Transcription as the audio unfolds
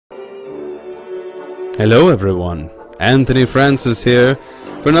Hello everyone, Anthony Francis here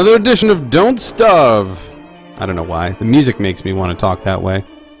for another edition of Don't Starve. I don't know why, the music makes me want to talk that way.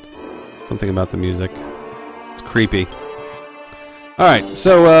 Something about the music. It's creepy. Alright,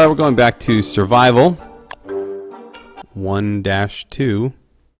 so we're going back to Survival 1-2.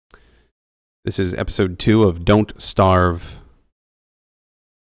 This is episode 2 of Don't Starve.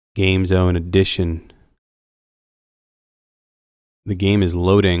 Game Zone Edition. The game is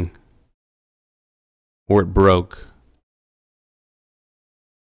loading. Or it broke.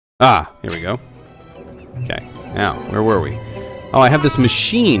 Ah, here we go. Okay, now, where were we? Oh, I have this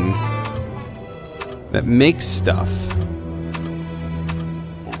machine that makes stuff.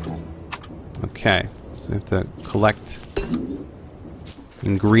 Okay, so we have to collect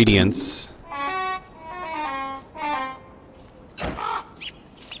ingredients.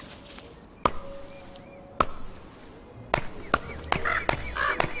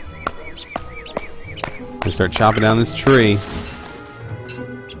 I'm gonna start chopping down this tree.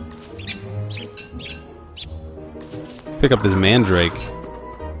 Pick up this mandrake.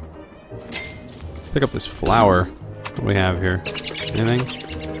 Pick up this flower. What do we have here? Anything?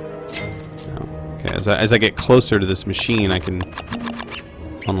 No. Okay, as I get closer to this machine, I can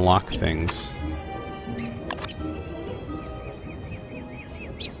unlock things.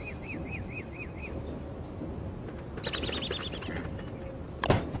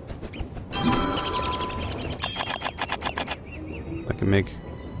 I can make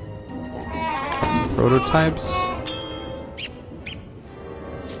prototypes.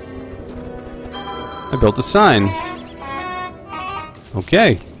 I built a sign.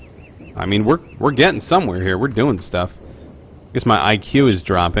 Okay. I mean, we're getting somewhere here. We're doing stuff. I guess my IQ is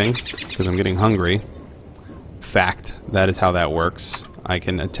dropping because I'm getting hungry. Fact, that is how that works. I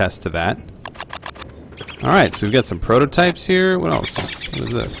can attest to that. Alright, so we've got some prototypes here. What else? What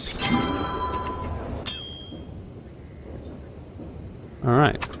is this?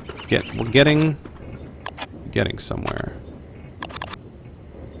 Alright. We're getting somewhere.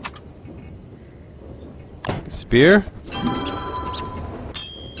 Like a spear.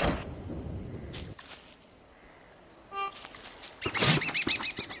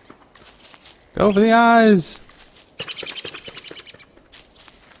 Go for the eyes!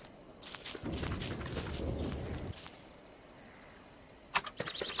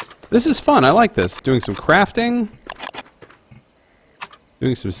 This is fun, I like this. Doing some crafting.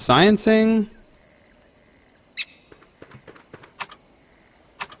 Doing some sciencing.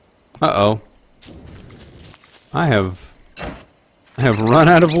 Uh-oh. I have run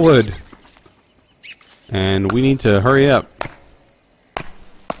out of wood. And we need to hurry up.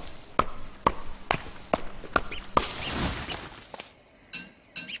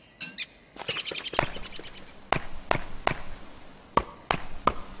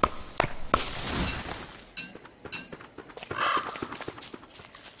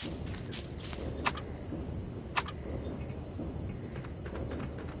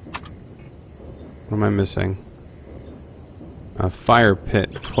 What am I missing? A fire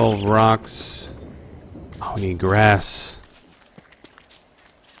pit, 12 rocks. Oh, we need grass.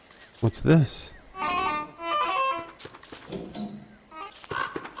 What's this?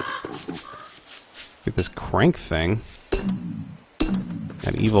 Get this crank thing.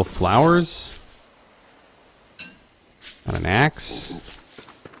 Got evil flowers. Got an axe.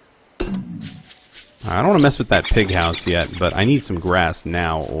 I don't want to mess with that pig house yet, but I need some grass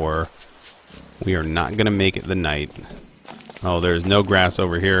now or we are not gonna make it the night. Oh, there's no grass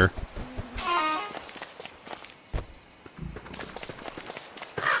over here.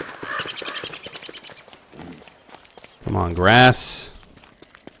 Come on, grass.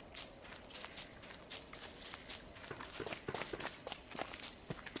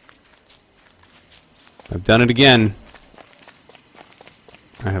 I've done it again.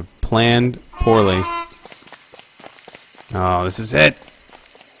 I have planned poorly. Oh, this is it.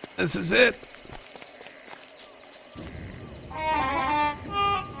 This is it.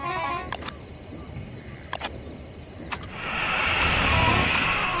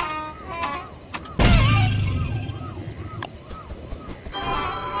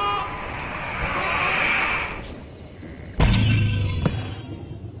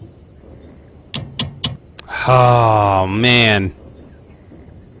 Oh, man.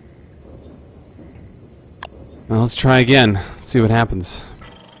 Well, let's try again. Let's see what happens.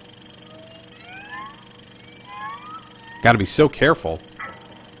 Gotta be so careful.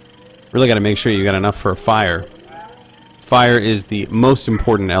 Really gotta make sure you got enough for a fire. Fire is the most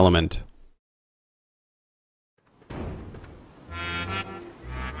important element. It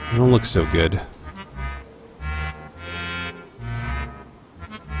don't look so good.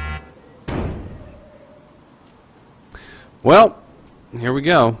 Well, here we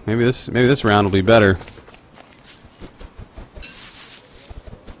go. Maybe this round will be better.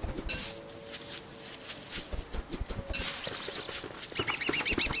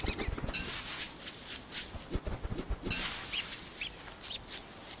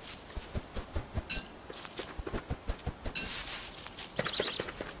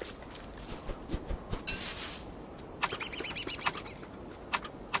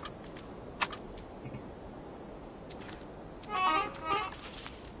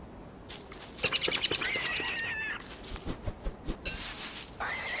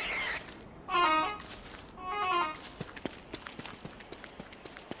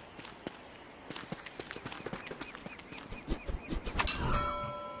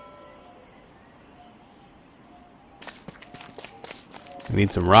 I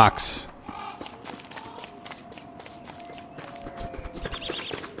need some rocks.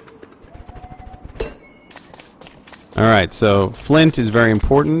 Alright, so flint is very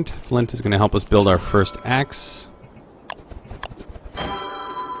important. Flint is going to help us build our first axe.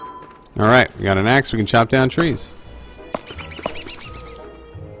 Alright, we got an axe, we can chop down trees.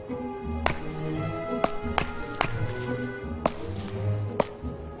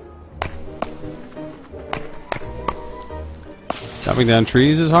 Chopping down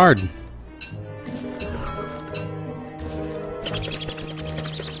trees is hard.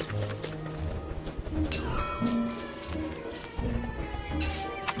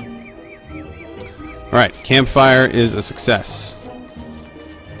 Alright, campfire is a success.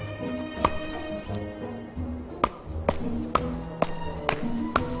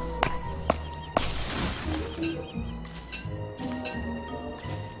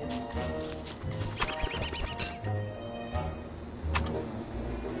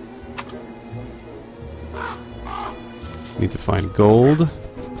 Need to find gold.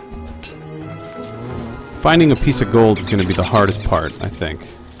 Finding a piece of gold is going to be the hardest part, I think.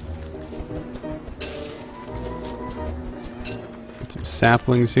 Get some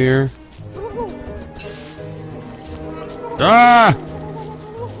saplings here. Ah!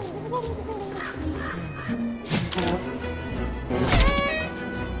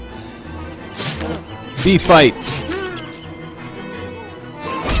 Bee fight!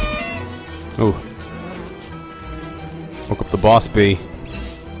 Oh. Woke up the boss bee.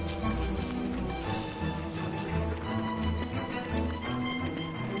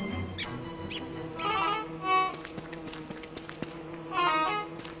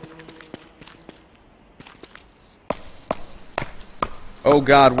 Oh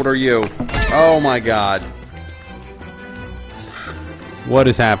God, what are you? Oh my God. What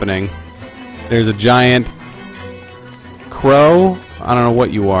is happening? There's a giant crow. I don't know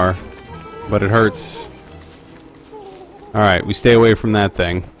what you are, but it hurts. Alright, we stay away from that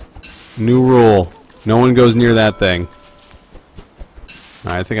thing. New rule. No one goes near that thing.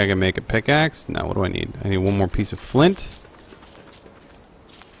 Alright, I think I can make a pickaxe. Now, what do I need? I need one more piece of flint.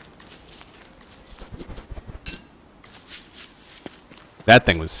 That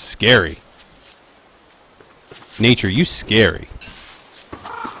thing was scary. Nature, you scary.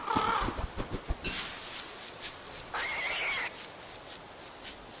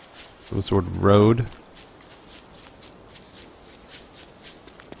 Some sort of road.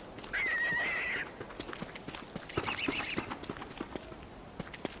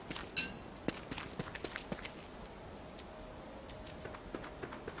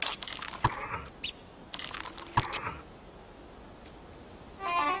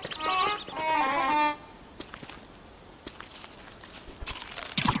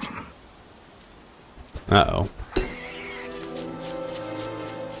 Uh-oh.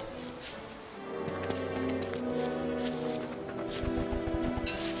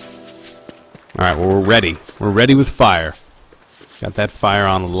 Alright, well, we're ready. We're ready with fire. Got that fire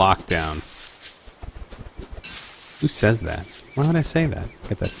on lockdown. Who says that? Why would I say that?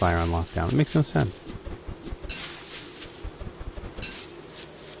 Get that fire on lockdown. It makes no sense.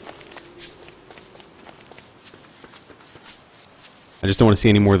 I just don't want to see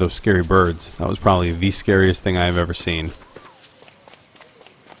any more of those scary birds. That was probably the scariest thing I've ever seen.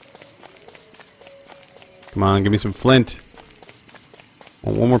 Come on, give me some flint.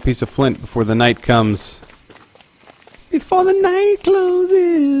 Want one more piece of flint before the night comes. Before the night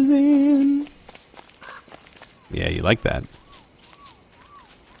closes in. Yeah, you like that.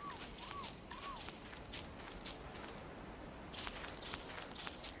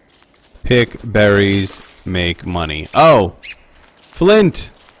 Pick berries, make money. Oh! Flint!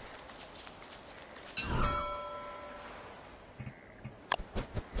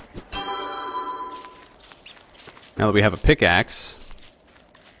 Now that we have a pickaxe,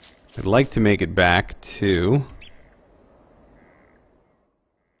 I'd like to make it back to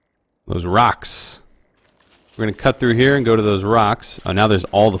Those rocks. We're going to cut through here and go to those rocks. Oh, now there's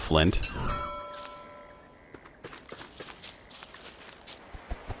all the flint.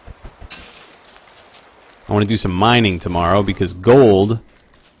 I want to do some mining tomorrow because gold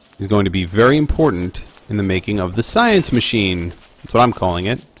is going to be very important in the making of the science machine. That's what I'm calling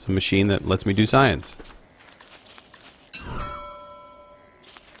it. It's a machine that lets me do science.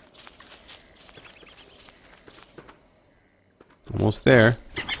 Almost there.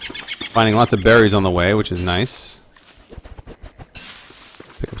 Finding lots of berries on the way, which is nice.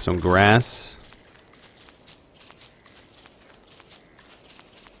 Pick up some grass.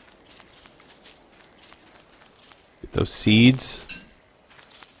 Get those seeds.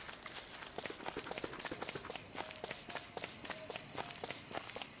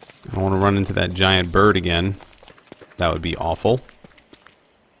 I don't want to run into that giant bird again. That would be awful.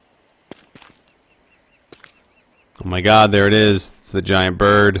 Oh my god, there it is. It's the giant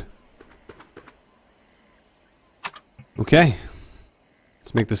bird. Okay.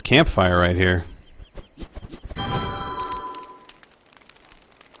 Let's make this campfire right here.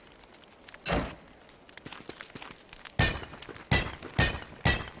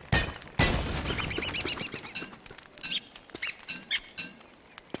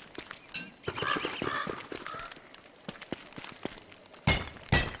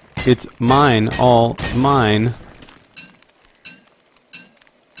 It's mine, all mine.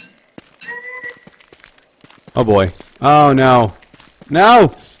 Oh boy. Oh no.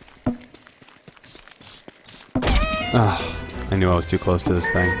 No! Ah, I knew I was too close to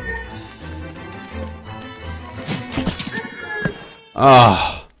this thing.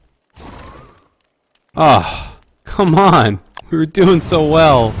 Ah. Ah. Come on. We were doing so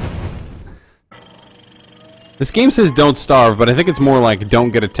well. This game says don't starve, but I think it's more like don't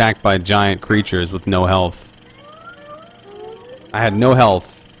get attacked by giant creatures with no health. I had no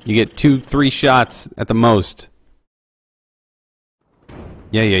health. You get 2-3 shots at the most.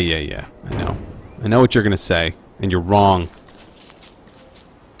 Yeah. I know. I know what you're gonna say, and you're wrong.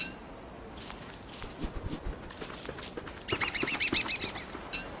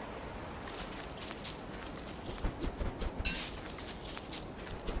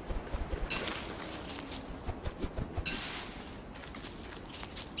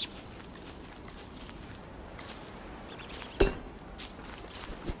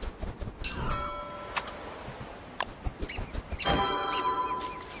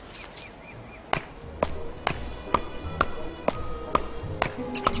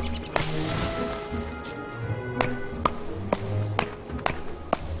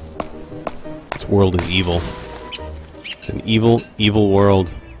 This world is evil. It's an evil, evil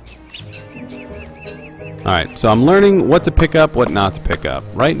world. Alright, so I'm learning what to pick up, what not to pick up.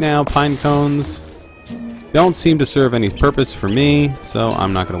 Right now, pine cones don't seem to serve any purpose for me, so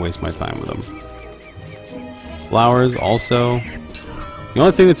I'm not going to waste my time with them. Flowers also. The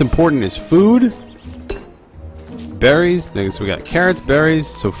only thing that's important is food. Berries. So we got carrots, berries,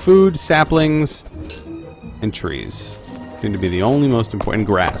 so food, saplings, and trees. Seem to be the only most important.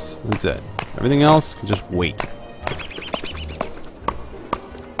 Grass. That's it. Everything else can just wait.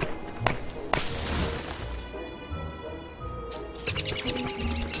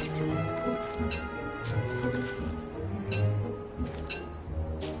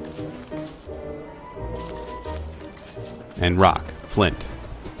 And rock. Flint.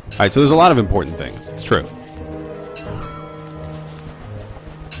 Alright, so there's a lot of important things. It's true.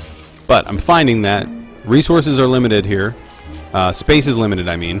 But I'm finding that resources are limited here. Space is limited,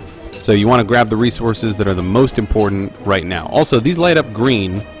 I mean. So you want to grab the resources that are the most important right now. Also, these light up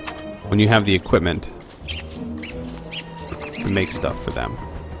green when you have the equipment to make stuff for them.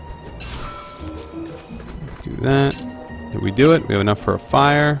 Let's do that. Did we do it? We have enough for a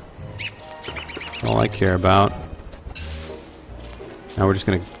fire. That's all I care about. Now we're just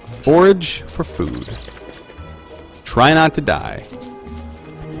going to forage for food. Try not to die.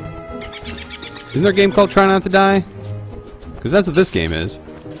 Isn't there a game called Try Not to Die? Because that's what this game is.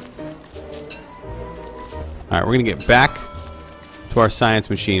 Alright, we're going to get back to our science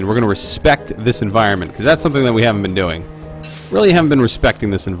machine. We're going to respect this environment, because that's something that we haven't been doing. Really haven't been respecting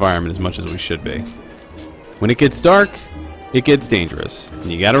this environment as much as we should be. When it gets dark, it gets dangerous.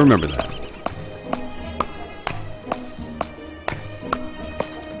 And you got to remember that.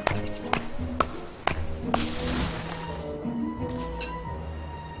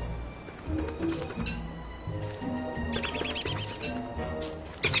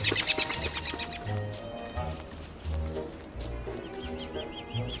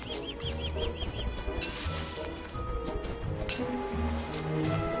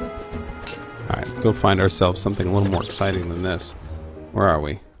 Alright, let's go find ourselves something a little more exciting than this. Where are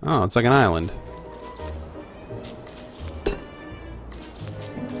we? Oh, it's like an island.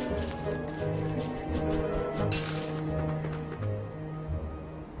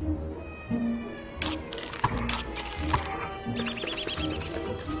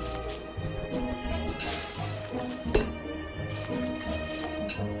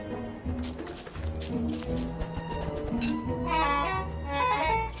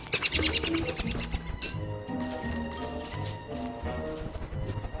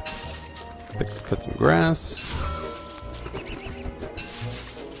 Let's cut some grass.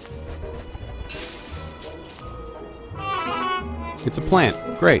 It's a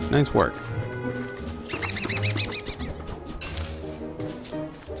plant. Great. Nice work.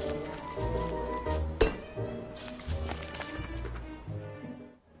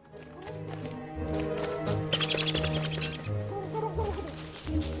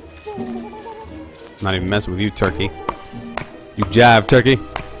 Not even messing with you, turkey. You jive, turkey.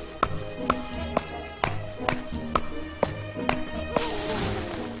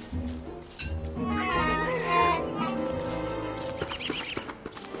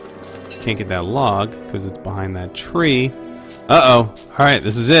 Can't get that log because it's behind that tree. Uh-oh. Alright,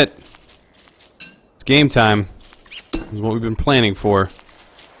 this is it. It's game time. This is what we've been planning for.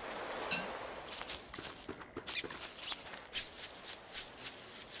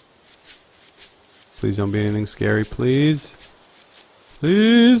 Please don't be anything scary, please.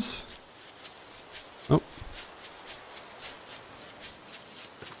 Please. Oh.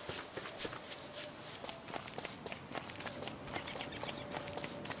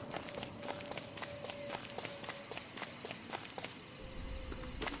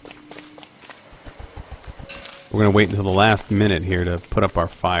 We're going to wait until the last minute here to put up our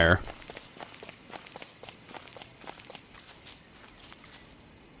fire.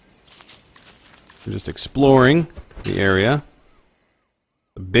 We're just exploring the area.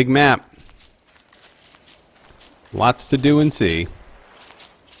 A big map. Lots to do and see.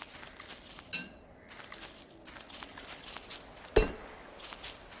 I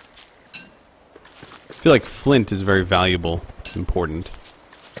feel like flint is very valuable. It's important.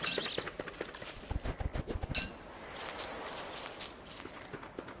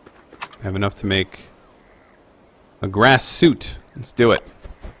 I have enough to make a grass suit. Let's do it.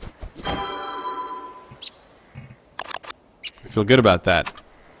 I feel good about that.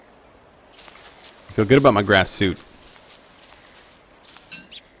 I feel good about my grass suit.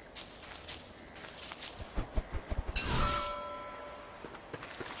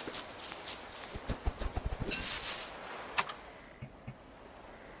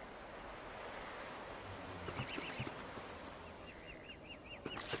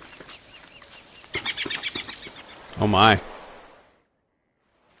 Oh my.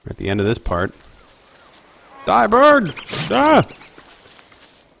 We're at the end of this part. Die, bird! Ah!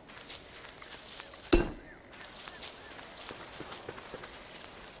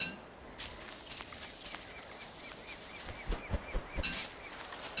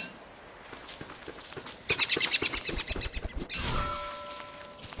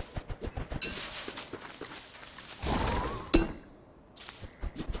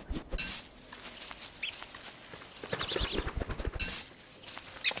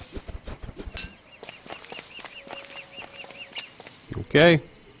 Okay.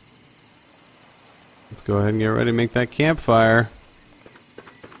 Let's go ahead and get ready to make that campfire.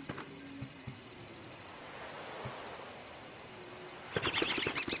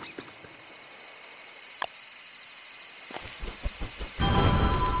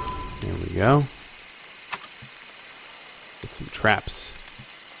 There we go. Get some traps.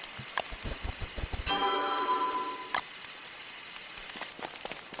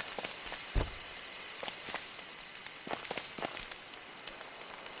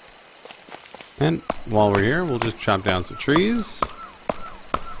 And while we're here, we'll just chop down some trees.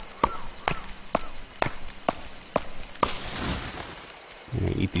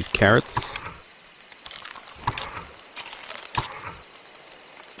 Eat these carrots.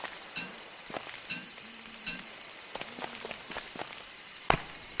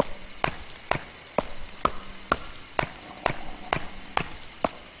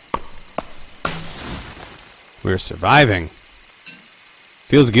 We're surviving.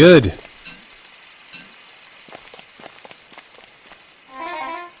 Feels good.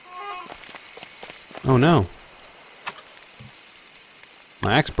 Oh no.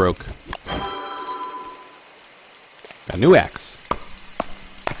 My axe broke. Got a new axe.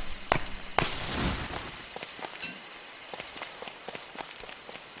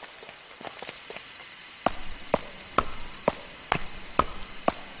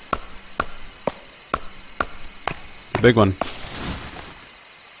 Big one.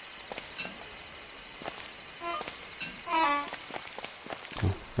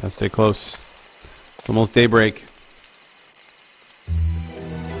 Stay close. It's almost daybreak.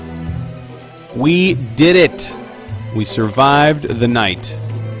 We did it! We survived the night.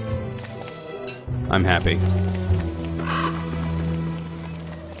 I'm happy.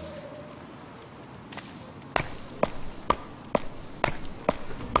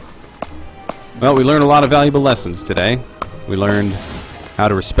 Well, we learned a lot of valuable lessons today. We learned how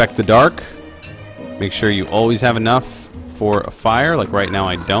to respect the dark. Make sure you always have enough for a fire. Like right now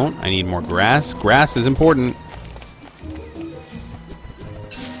I don't. I need more grass. Grass is important.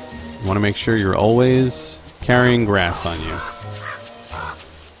 You want to make sure you're always carrying grass on you.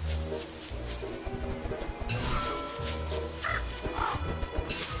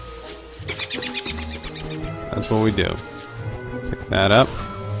 That's what we do. Pick that up.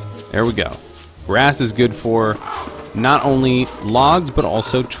 There we go. Grass is good for not only logs, but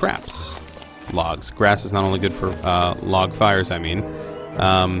also traps. Logs. Grass is not only good for log fires, I mean,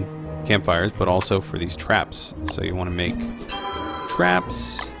 campfires, but also for these traps. So you want to make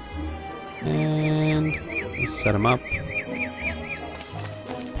traps, and set them up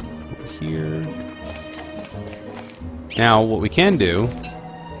over here. Now, what we can do,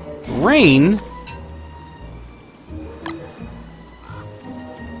 rain.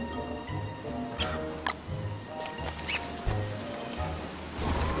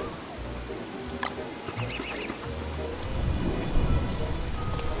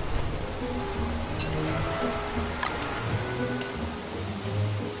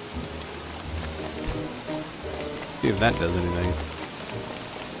 See if that does anything.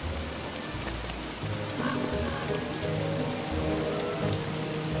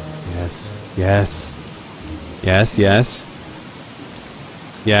 Yes. Yes. Yes, yes.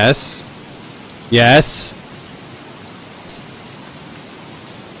 Yes. Yes.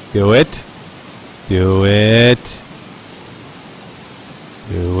 Do it. Do it.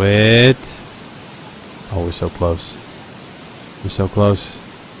 Do it. Oh, we're so close. We're so close.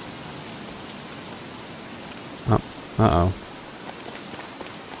 Uh-oh.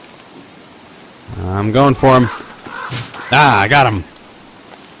 I'm going for him. Ah, I got him.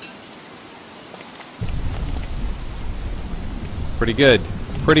 Pretty good.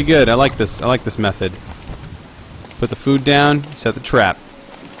 Pretty good. I like this. I like this method. Put the food down, set the trap.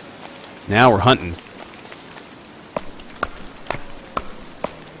 Now we're hunting.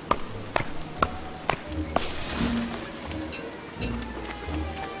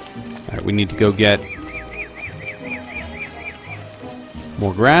 Alright, we need to go get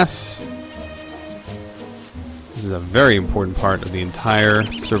more grass. This is a very important part of the entire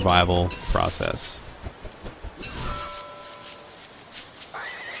survival process.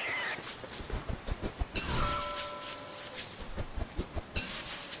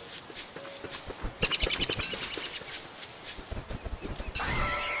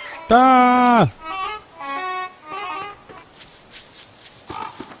 Ah!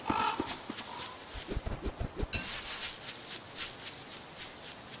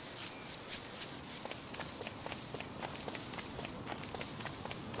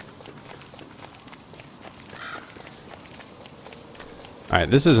 Alright,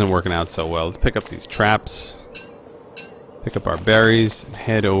 this isn't working out so well. Let's pick up these traps. Pick up our berries and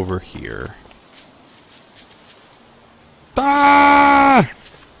head over here. Die!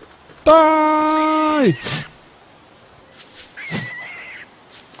 Die!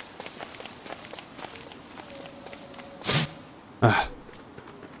 Ah.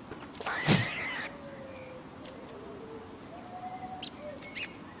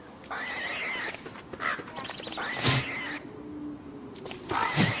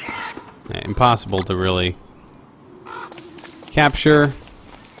 Yeah, impossible to really capture.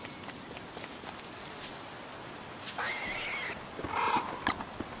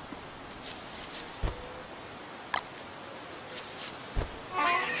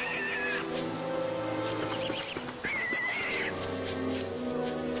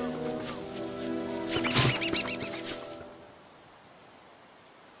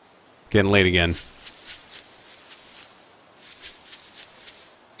 Getting late again.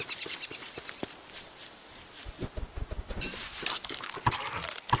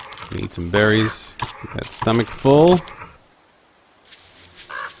 Eat some berries. Get that stomach full.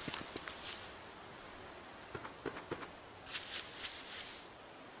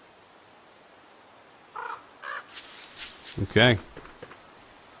 Okay.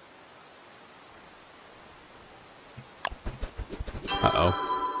 Uh-oh.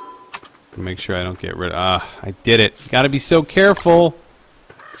 Make sure I don't get rid of... I did it. Gotta be so careful.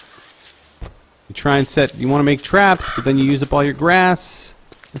 You try and set... You want to make traps, but then you use up all your grass.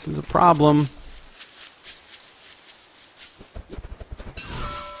 This is a problem.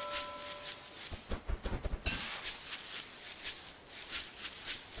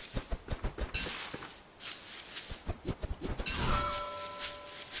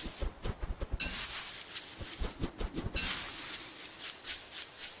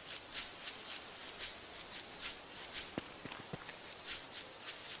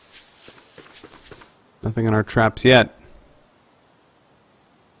 Nothing on our traps yet.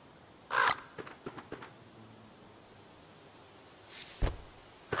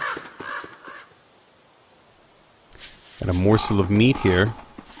 Got a morsel of meat here.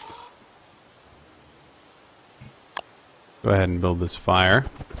 Go ahead and build this fire.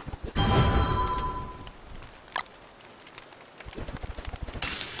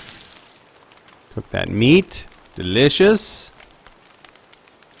 Cook that meat. Delicious.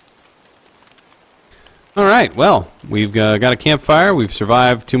 Alright, well, we've got a campfire. We've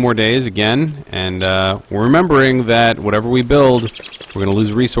survived 2 more days again. And we're remembering that whatever we build, we're going to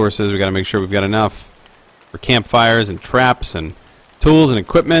lose resources. We've got to make sure we've got enough for campfires and traps and tools and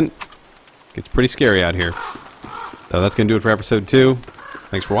equipment. It gets pretty scary out here. So that's going to do it for episode 2.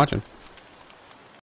 Thanks for watching.